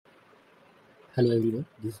Hello everyone,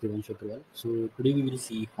 this is Devanshu Agarwal. So today we will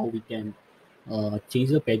see how we can change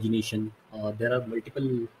the pagination. There are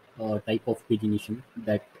multiple type of pagination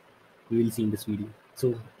that we will see in this video.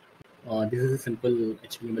 So this is a simple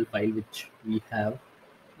HTML file which we have,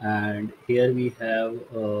 and here we have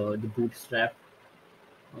the bootstrap.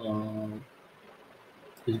 As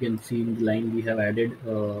you can see in the line, we have added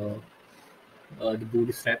the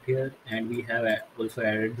bootstrap here, and we have also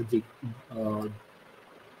added the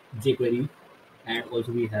jQuery, and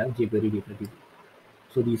also we have jQuery DataTable.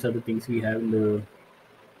 So these are the things we have in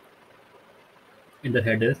the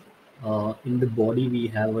header. In the body, we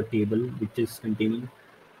have a table which is containing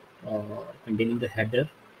the header.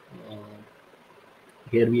 Uh,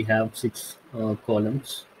 Here we have six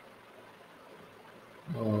columns.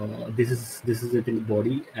 This is it in the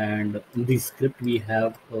body, and in the script we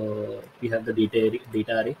have the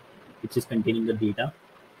data array, which is containing the data,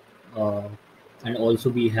 uh, and also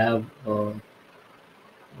we have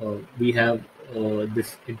we have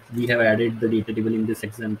added the data table in this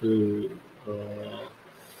example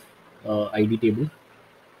uh, ID table.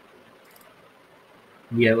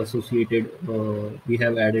 We have we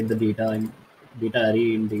have added the data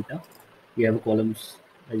array in data. We have columns,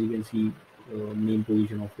 as you can see, name,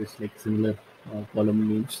 position, office, like similar column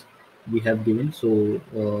names we have given. So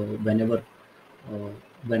uh, whenever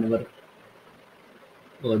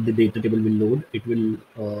the data table will load, it will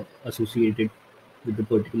associate it with the uh,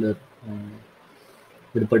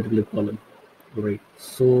 particular column, right?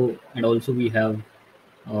 So, and also we have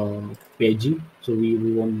uh, paging. So we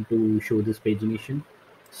want to show this pagination.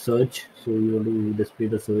 Search, so we want to display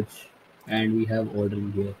the search, and we have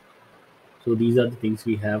ordering here. So these are the things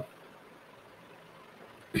we have.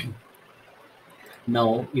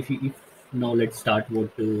 Now if now let's start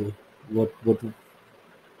what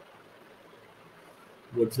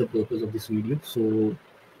what's the purpose of this video. So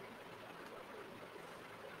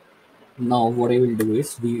now what I will do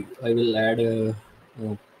is I will add a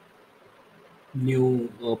new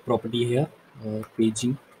property here,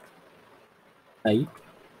 paging type.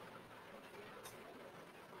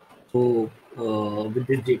 So with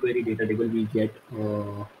this jQuery data table, we get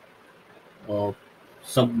uh,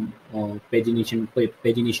 some pagination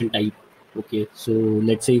type. Okay, so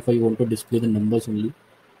let's say if I want to display the numbers only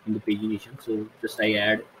in the pagination, so just I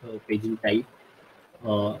add paging type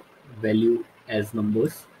uh, value as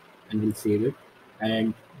numbers, and we'll save it,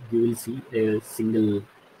 and you will see a single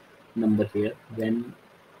number here. When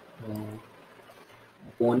uh,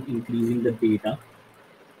 upon increasing the data,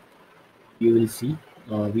 you will see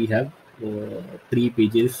we have three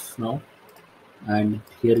pages now, and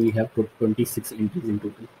here we have 26 entries in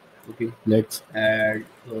total. Okay, let's add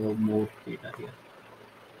more data here.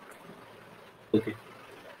 Okay,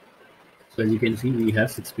 so as you can see, we have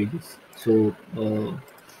 6 pages. So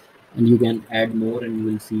and you can add more, and you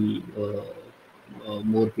will see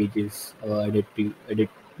more pages added to the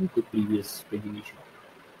previous pagination.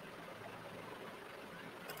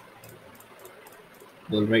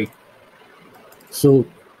 All right. So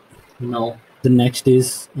now the next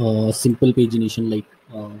is simple pagination, like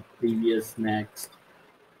previous, next,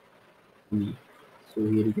 me. So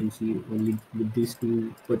here you can see only with these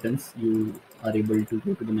two buttons you are able to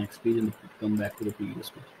go to the next page and come back to the previous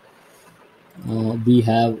page. We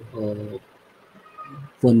have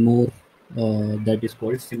one more that is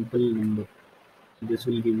called simple number. So this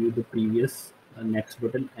will give you the previous, next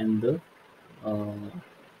button, uh,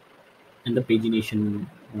 and the pagination,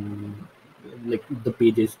 like the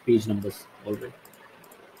page numbers. All right.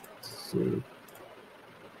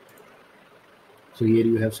 So here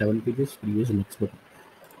you have 7 pages, previous and next button.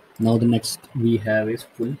 Now the next we have is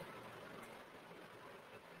full.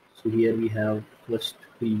 So here we have first,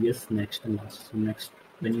 previous, next, and last. So next,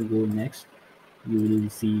 when you go next, you will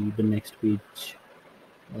see the next page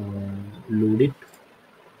loaded.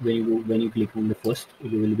 When you click on the first,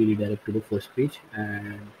 you will be redirected to the first page,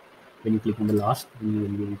 and when you click on the last, then you will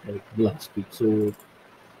be redirected to the last page. So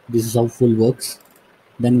this is how full works.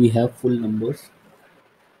 Then we have full numbers.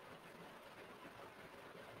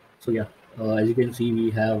 So yeah, as you can see,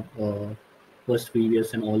 we have first,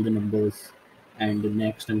 previous, and all the numbers, and the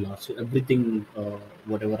next and last. So everything,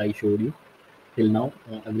 whatever I showed you till now,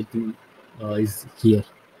 everything is here.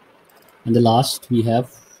 And the last we have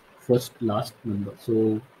first, last number.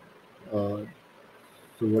 So uh,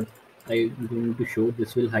 what I'm going to show,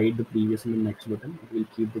 this will hide the previous and the next button. It will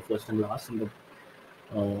keep the first and last,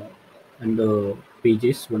 uh, and the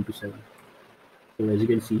pages 1 to 7. So as you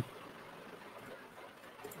can see,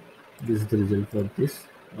 this is the result for this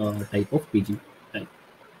type of PG type.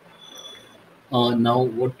 Now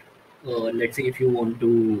what? Let's say if you want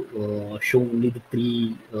to show only the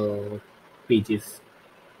three pages.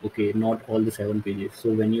 Okay, not all the 7 pages. So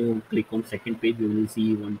when you click on second page, you will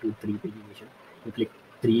see 1, 2, 3 pagination. You click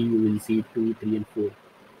 3, you will see 2, 3, and 4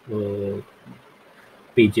 uh,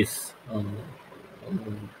 pages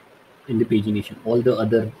in the pagination. All the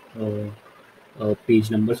other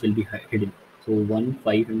page numbers will be hidden. So 1,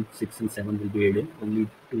 5, and 6 and 7 will be hidden. Only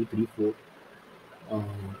 2, 3, 4 uh,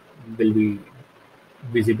 will be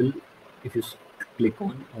visible if you click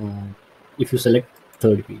on if you select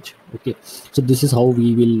third page. Okay, so this is how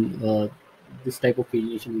we will this type of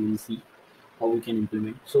pagination we will see how we can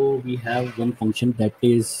implement. So we have one function that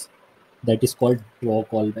is called draw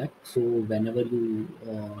callback. So whenever you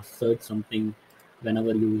search something,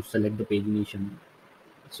 whenever you select the pagination,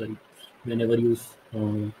 sorry, whenever you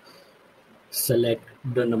select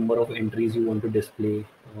the number of entries you want to display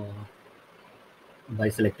by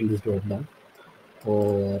selecting this drop down,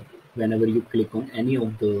 or whenever you click on any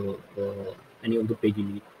of the uh,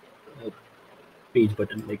 page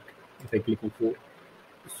button, like if I click on 4,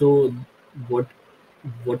 so what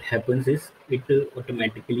what happens is it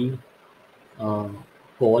automatically uh,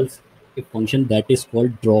 calls a function that is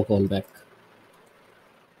called draw callback.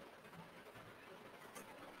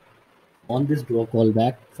 On this draw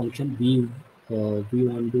callback function, we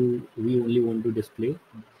only want to display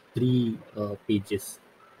 3 pages,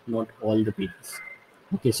 not all the pages.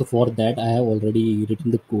 Okay, so for that I have already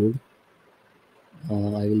written the code.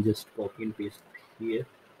 I will just copy and paste here,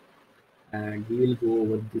 and we will go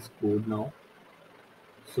over this code now.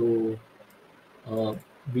 So uh,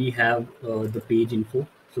 we have the page info.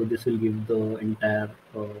 So this will give the entire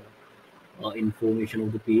information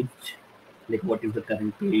of the page, like what is the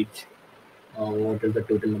current page, what is the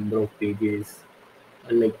total number of pages,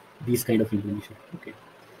 like these kind of information. Okay,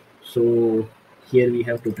 so here we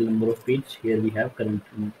have total number of page. Here we have current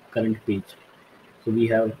page. So we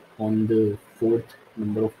have on the fourth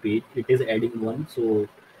number of page, it is adding one. So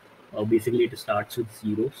basically it starts with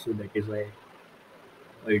 0. So that is why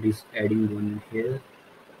it is adding one here.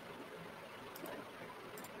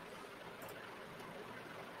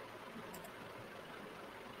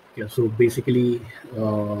 Yeah. So basically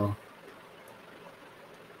uh,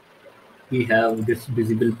 we have this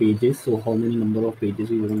visible pages. So how many number of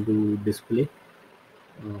pages we want to display.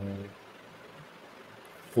 Uh,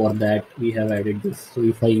 for that we have added this. So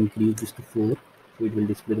if I increase this to 4, so it will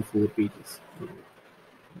display the 4 pages.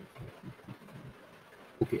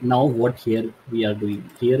 Okay, now what here we are doing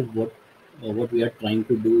here, what we are trying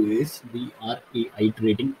to do is we are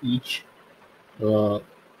iterating uh,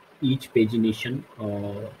 each pagination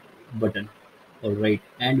button, all right,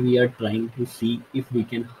 and we are trying to see if we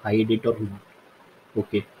can hide it or not.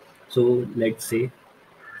 Okay, so let's say,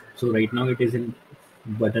 so right now it is in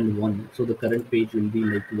button 1, so the current page will be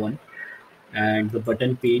like 1, and the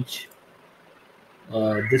button page,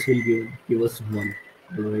 this will give us 1,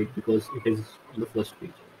 all right, because it is on the first page.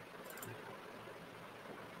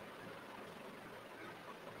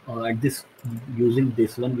 At this, using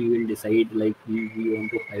this one, we will decide like we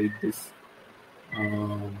want to hide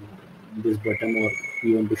um, this button, or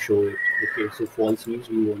we want to show it. Okay, so false means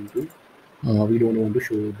we don't want to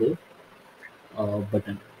show the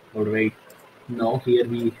button. All right, now here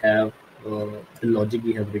we have the logic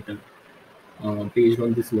we have written. Based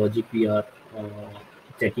on this logic, we are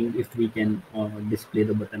checking if we can display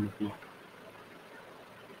the button or not.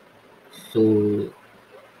 So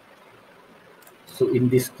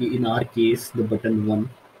in our case, the button 1,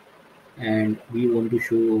 and we want to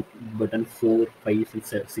show button 4, 5,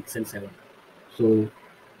 6 and 7. So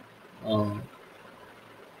uh,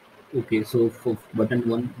 okay, so for button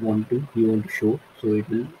 1 want to we want to show, so it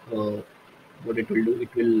will what it will do,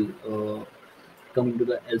 it will come into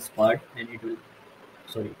the else part, and it will,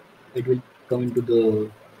 sorry, it will come into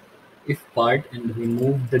the if part and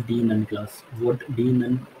remove the d none class. What d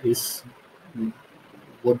none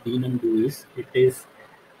do is, it is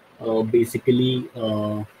basically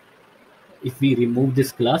if we remove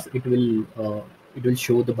this class, it will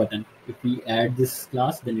show the button. If we add this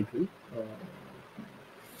class, then it will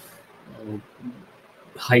uh,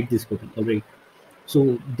 hide this button. All right,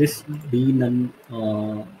 so this d none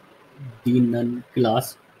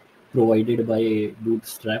class provided by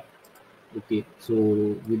bootstrap. Okay, so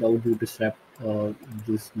without bootstrap,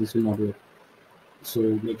 this will not work.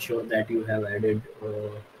 So make sure that you have added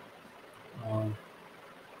uh,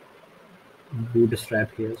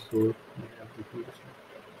 bootstrap here. So we have the bootstrap.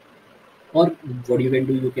 Or what you can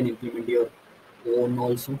do, you can implement your own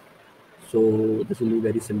also. So this will be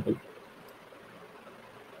very simple.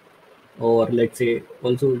 Or let's say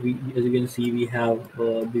also, we, as you can see, we have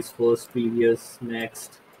this first, previous,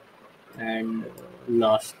 next, and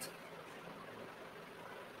last.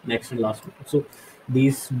 next and last one. So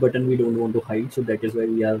these button we don't want to hide, so that is why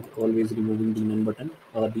we are always removing the none button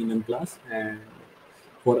or the none class. And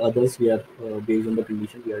for others, we are based on the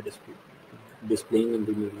condition we are displaying and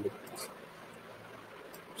removing the class.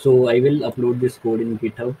 So I will upload this code in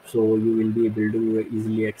GitHub, so you will be able to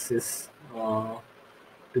easily access to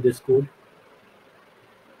this code.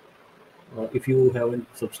 If you haven't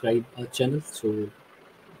subscribed our channel, so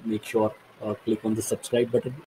make sure click on the subscribe button